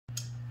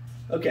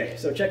Okay,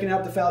 so checking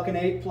out the Falcon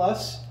 8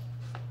 Plus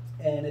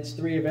and its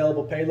 3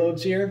 available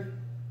payloads here.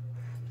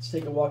 Let's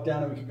take a walk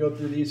down and we can go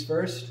through these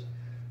first.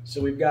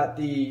 So we've got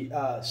the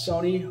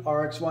Sony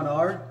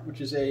RX1R, which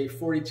is a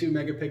 42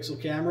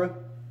 megapixel camera.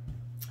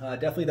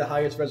 Definitely the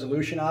highest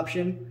resolution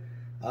option,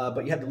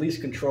 but you have the least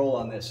control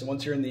on this. So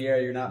once you're in the air,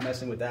 you're not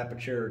messing with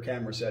aperture or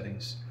camera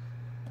settings.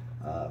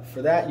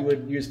 For that, you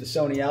would use the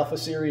Sony Alpha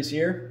series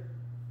here.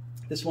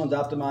 This one's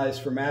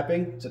optimized for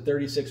mapping. It's a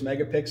 36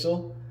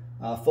 megapixel,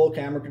 full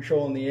camera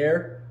control in the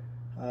air.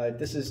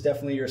 This is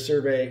definitely your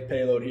survey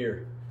payload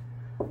here.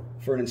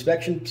 For an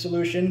inspection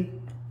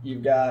solution,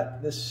 you've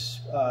got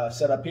this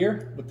set up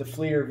here with the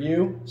FLIR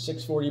view,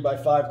 640 by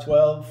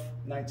 512,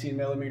 19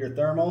 millimeter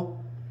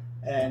thermal,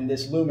 and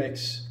this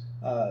Lumix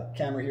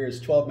camera here is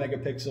 12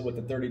 megapixel with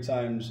a 30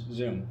 times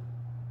zoom.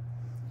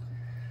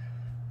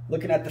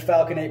 Looking at the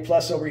Falcon 8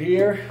 Plus over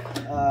here,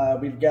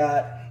 we've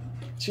got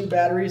 2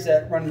 batteries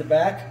that run in the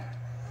back.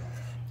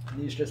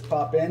 These just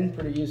pop in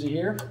pretty easy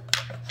here.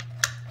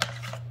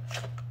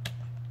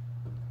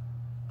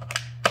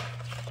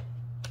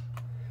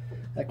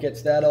 That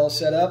gets that all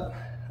set up.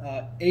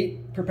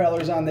 8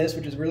 propellers on this,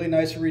 which is really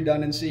nice for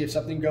redundancy. If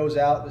something goes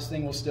out, this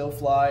thing will still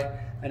fly,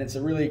 and it's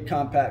a really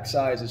compact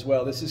size as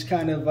well. This is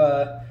kind of,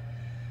 what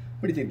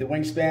do you think, the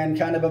wingspan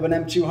kind of an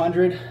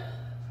M200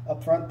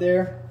 up front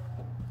there.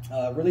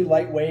 Really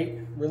lightweight,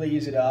 really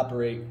easy to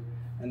operate,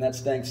 and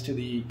that's thanks to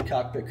the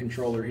Cockpit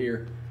Controller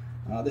here.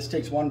 This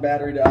takes 1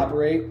 battery to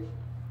operate.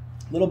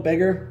 A little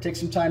bigger, takes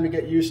some time to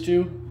get used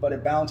to, but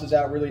it balances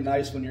out really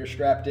nice when you're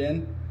strapped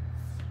in.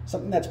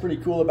 Something that's pretty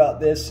cool about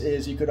this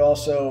is you could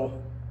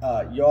also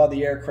yaw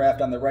the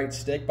aircraft on the right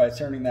stick by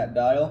turning that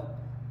dial.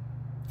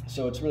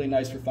 So it's really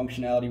nice for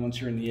functionality once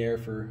you're in the air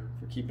for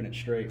keeping it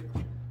straight.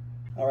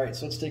 Alright,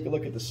 so let's take a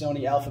look at the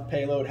Sony Alpha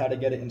payload, how to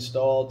get it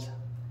installed.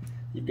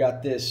 You've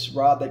got this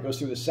rod that goes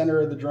through the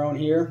center of the drone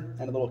here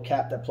and a little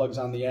cap that plugs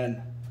on the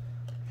end.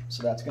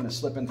 So that's going to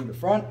slip in through the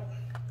front.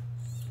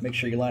 Make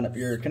sure you line up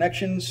your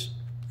connections.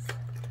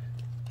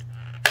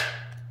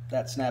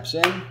 That snaps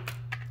in.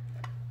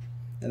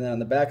 And then on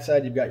the back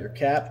side, you've got your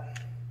cap.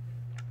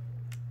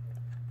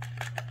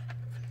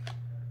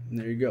 And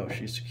there you go,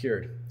 she's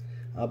secured.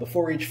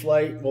 Before each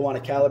flight, we'll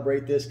want to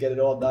calibrate this, get it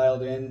all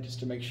dialed in, just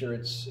to make sure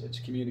it's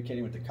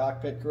communicating with the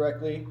cockpit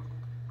correctly.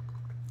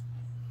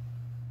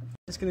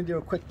 Just going to do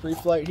a quick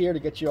pre-flight here to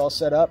get you all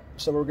set up.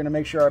 So we're going to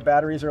make sure our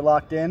batteries are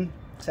locked in,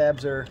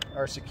 tabs are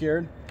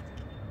secured.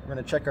 We're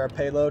going to check our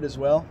payload as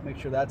well, make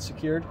sure that's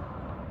secured.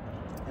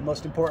 And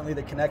most importantly,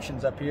 the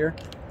connections up here.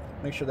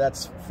 Make sure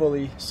that's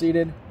fully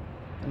seated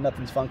and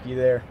nothing's funky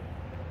there.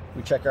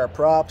 We check our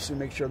props, we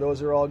make sure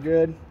those are all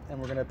good, and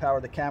we're going to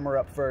power the camera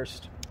up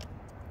first.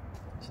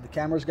 So the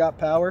camera's got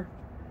power,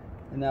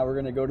 and now we're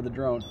going to go to the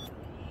drone.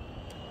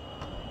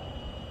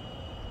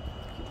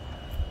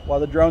 While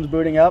the drone's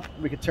booting up,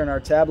 we can turn our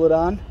tablet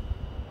on,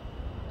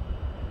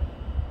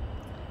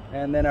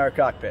 and then our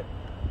cockpit.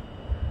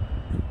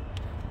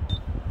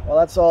 While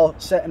that's all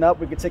setting up,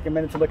 we can take a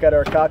minute to look at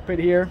our cockpit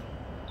here.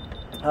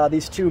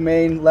 These 2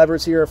 main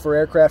levers here are for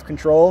aircraft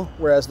control,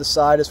 whereas the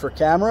side is for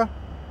camera.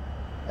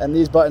 And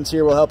these buttons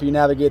here will help you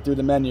navigate through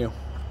the menu.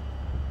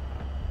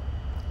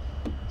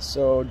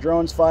 So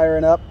drone's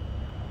firing up.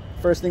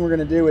 First thing we're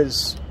going to do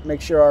is make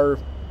sure our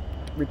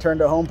return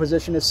to home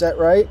position is set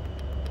right.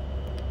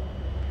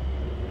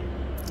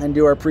 And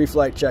do our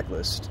pre-flight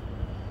checklist.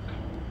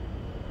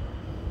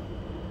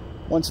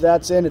 Once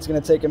that's in, it's going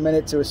to take a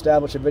minute to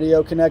establish a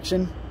video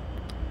connection.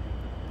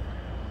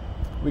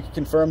 We can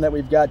confirm that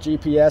we've got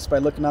GPS by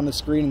looking on the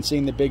screen and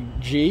seeing the big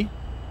G,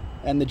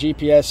 and the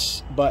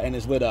GPS button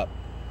is lit up.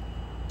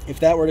 If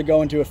that were to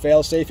go into a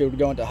failsafe, it would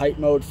go into height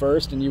mode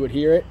first and you would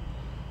hear it.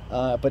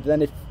 But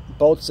then if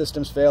both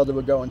systems failed, it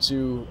would go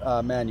into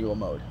manual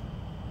mode.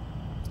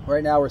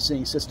 Right now we're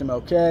seeing system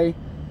OK.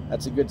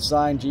 That's a good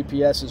sign.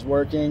 GPS is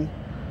working,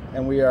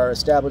 and we are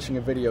establishing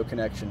a video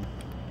connection.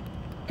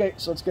 Okay,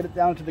 so let's get it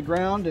down to the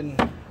ground and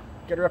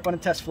get her up on a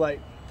test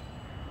flight.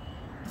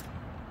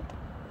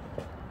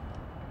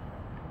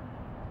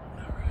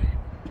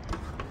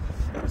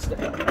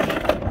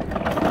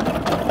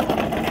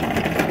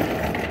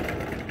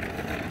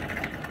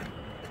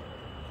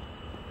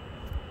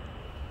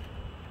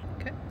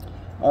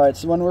 Alright,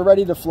 so when we're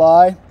ready to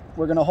fly,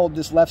 we're going to hold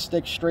this left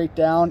stick straight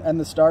down and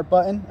the start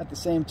button at the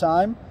same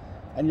time,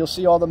 and you'll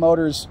see all the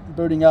motors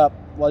booting up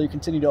while you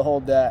continue to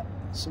hold that.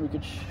 So we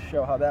could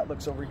show how that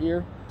looks over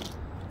here.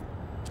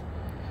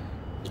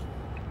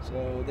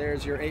 So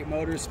there's your 8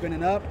 motors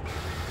spinning up,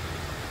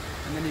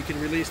 and then you can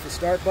release the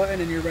start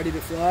button and you're ready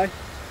to fly.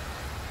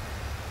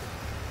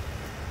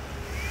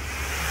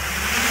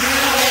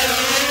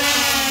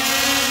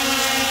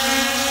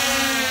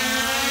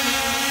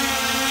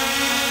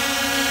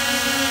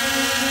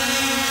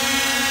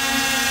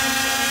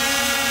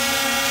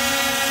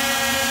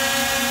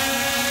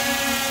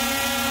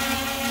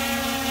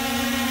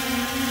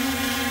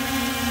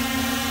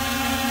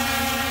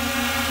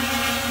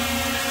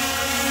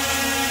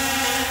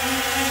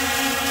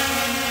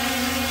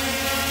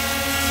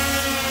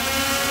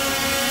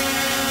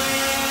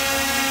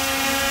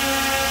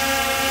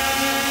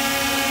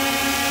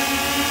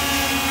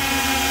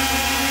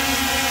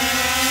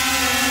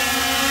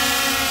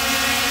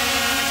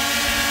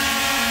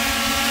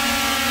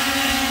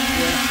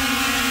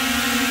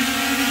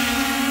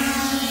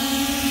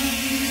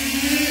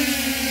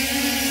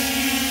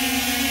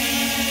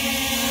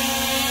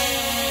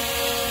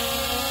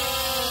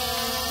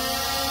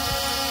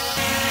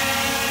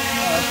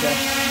 Okay.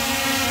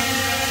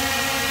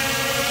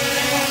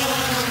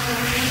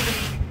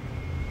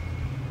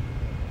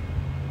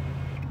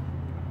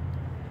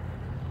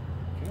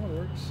 Okay, it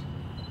works.